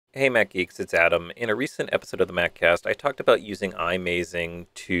Hey Mac Geeks, it's Adam. In a recent episode of the Maccast, I talked about using iMazing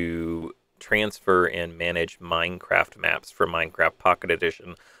to transfer and manage Minecraft maps for Minecraft Pocket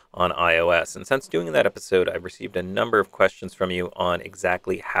Edition on iOS. And since doing that episode, I've received a number of questions from you on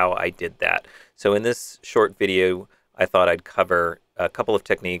exactly how I did that. So in this short video, I thought I'd cover a couple of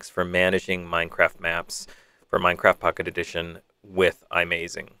techniques for managing Minecraft maps for Minecraft Pocket Edition with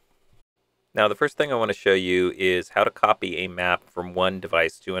iMazing. Now, the first thing I want to show you is how to copy a map from one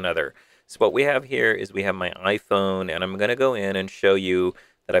device to another. So what we have here is we have my iPhone, and I'm going to go in and show you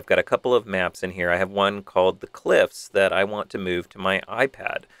that I've got a couple of maps in here. I have one called the Cliffs that I want to move to my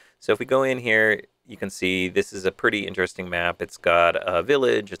iPad. So if we go in here, you can see this is a pretty interesting map. It's got a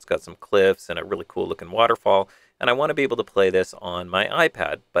village, it's got some cliffs, and a really cool looking waterfall. And I want to be able to play this on my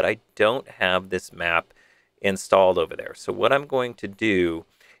iPad, but I don't have this map installed over there. So what I'm going to do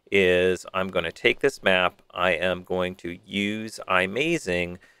is I'm going to take this map, I am going to use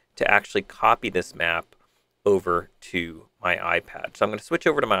iMazing to actually copy this map over to my iPad. So I'm going to switch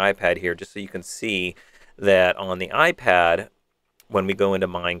over to my iPad here just so you can see that on the iPad, when we go into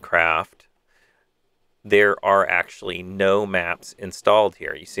Minecraft, there are actually no maps installed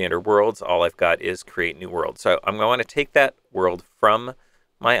here. You see under Worlds, all I've got is Create New World. So I'm going to take that world from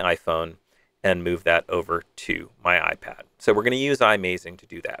my iPhone and move that over to my iPad. So we're going to use iMazing to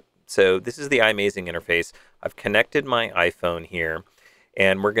do that. So this is the iMazing interface. I've connected my iPhone here,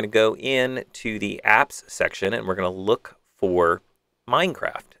 and we're going to go into the apps section, and we're going to look for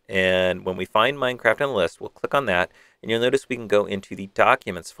Minecraft. And when we find Minecraft on the list, we'll click on that, and you'll notice we can go into the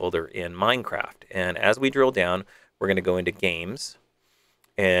Documents folder in Minecraft. And as we drill down, we're going to go into Games,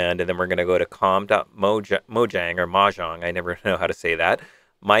 and then we're going to go to com.mojang or Mahjong. I never know how to say that.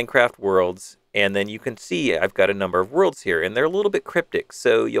 Minecraft worlds, and then you can see I've got a number of worlds here, and they're a little bit cryptic,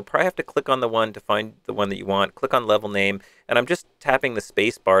 so you'll probably have to click on the one to find the one that you want. Click on level name, and I'm just tapping the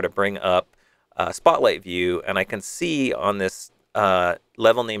space bar to bring up spotlight view, and I can see on this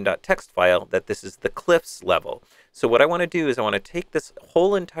level name.txt file that this is the cliffs level. So what I want to do is I want to take this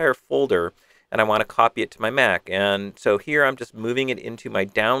whole entire folder and I want to copy it to my Mac. And so here I'm just moving it into my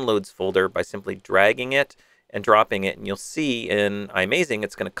downloads folder by simply dragging it and dropping it, and you'll see in iMazing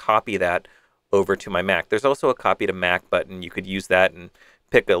it's going to copy that over to my Mac. There's also a copy to Mac button. You could use that and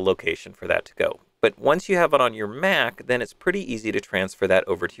pick a location for that to go. But once you have it on your Mac, then it's pretty easy to transfer that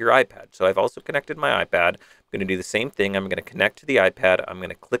over to your iPad. So I've also connected my iPad. I'm going to do the same thing. I'm going to connect to the iPad. I'm going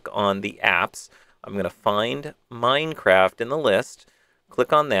to click on the apps. I'm going to find Minecraft in the list.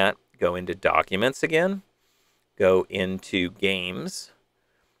 Click on that. Go into Documents again. Go into Games.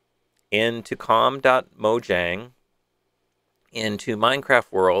 Into com.mojang, into Minecraft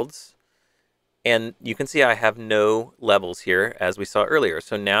Worlds, and you can see I have no levels here as we saw earlier.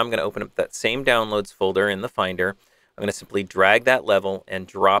 So now I'm going to open up that same downloads folder in the Finder. I'm going to simply drag that level and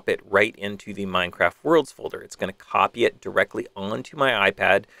drop it right into the Minecraft Worlds folder. It's going to copy it directly onto my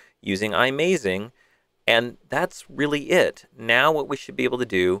iPad using iMazing, and that's really it. Now what we should be able to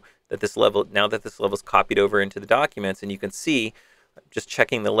do now that this level is copied over into the documents, and you can see just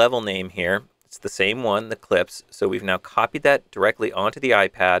checking the level name here. It's the same one, the clips. So we've now copied that directly onto the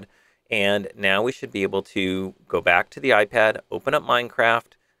iPad. And now we should be able to go back to the iPad, open up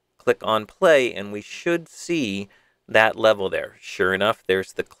Minecraft, click on play, and we should see that level there. Sure enough,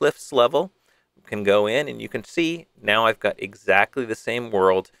 there's the cliffs level. You can go in and you can see now I've got exactly the same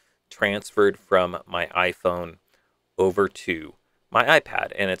world transferred from my iPhone over to my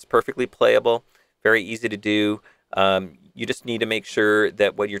iPad. And it's perfectly playable, very easy to do. You just need to make sure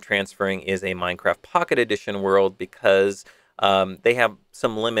that what you're transferring is a Minecraft Pocket Edition world because they have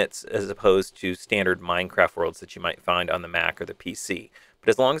some limits as opposed to standard Minecraft worlds that you might find on the Mac or the PC. But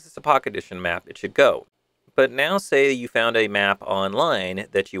as long as it's a Pocket Edition map, it should go. But now say you found a map online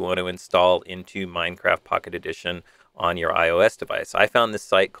that you want to install into Minecraft Pocket Edition on your iOS device. I found this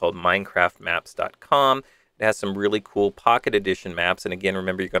site called minecraftmaps.com. It has some really cool Pocket Edition maps. And again,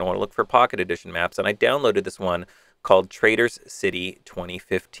 remember, you're going to want to look for Pocket Edition maps. And I downloaded this one called Traders City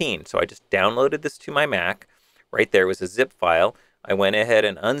 2015. So I just downloaded this to my Mac. Right there was a zip file. I went ahead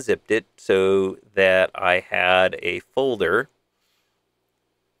and unzipped it so that I had a folder.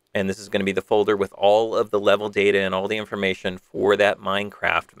 And this is going to be the folder with all of the level data and all the information for that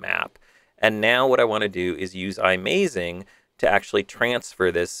Minecraft map. And now what I want to do is use iMazing to actually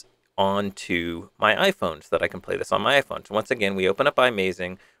transfer this onto my iPhone so that I can play this on my iPhone. So once again, we open up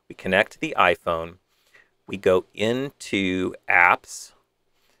iMazing, we connect to the iPhone, we go into apps,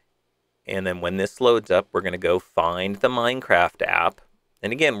 and then when this loads up, we're going to go find the Minecraft app.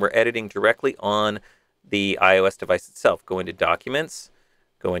 And again, we're editing directly on the iOS device itself. Go into Documents,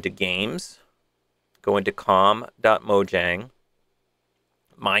 go into Games, go into com.mojang,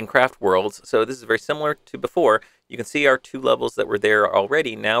 Minecraft worlds. So this is very similar to before. You can see our 2 levels that were there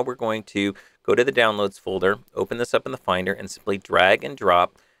already. Now we're going to go to the downloads folder, open this up in the Finder, and simply drag and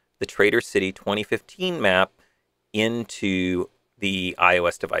drop the Trader City 2015 map into the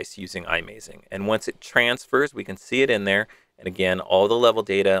iOS device using iMazing. And once it transfers, we can see it in there. And again, all the level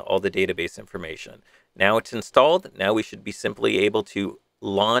data, all the database information. Now it's installed. Now we should be simply able to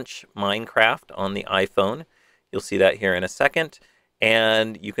launch Minecraft on the iPhone. You'll see that here in a second.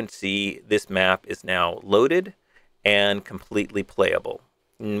 And you can see this map is now loaded and completely playable.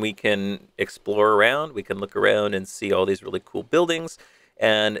 And we can explore around. We can look around and see all these really cool buildings.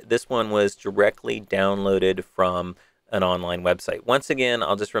 And this one was directly downloaded from an online website. Once again,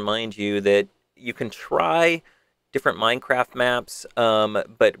 I'll just remind you that you can try different Minecraft maps,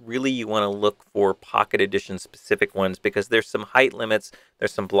 but really you want to look for Pocket Edition specific ones because there's some height limits,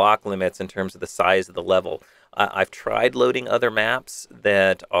 there's some block limits in terms of the size of the level. I've tried loading other maps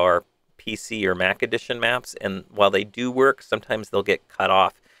that are PC or Mac Edition maps, and while they do work, sometimes they'll get cut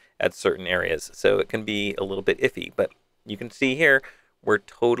off at certain areas, so it can be a little bit iffy. But you can see here, we're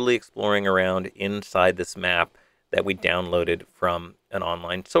totally exploring around inside this map that we downloaded from an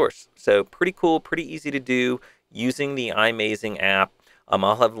online source. So pretty cool, pretty easy to do using the iMazing app.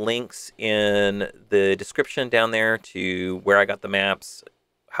 I'll have links in the description down there to where I got the maps,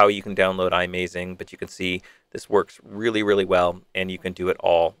 how you can download iMazing, but you can see this works really, really well, and you can do it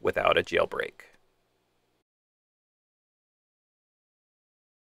all without a jailbreak.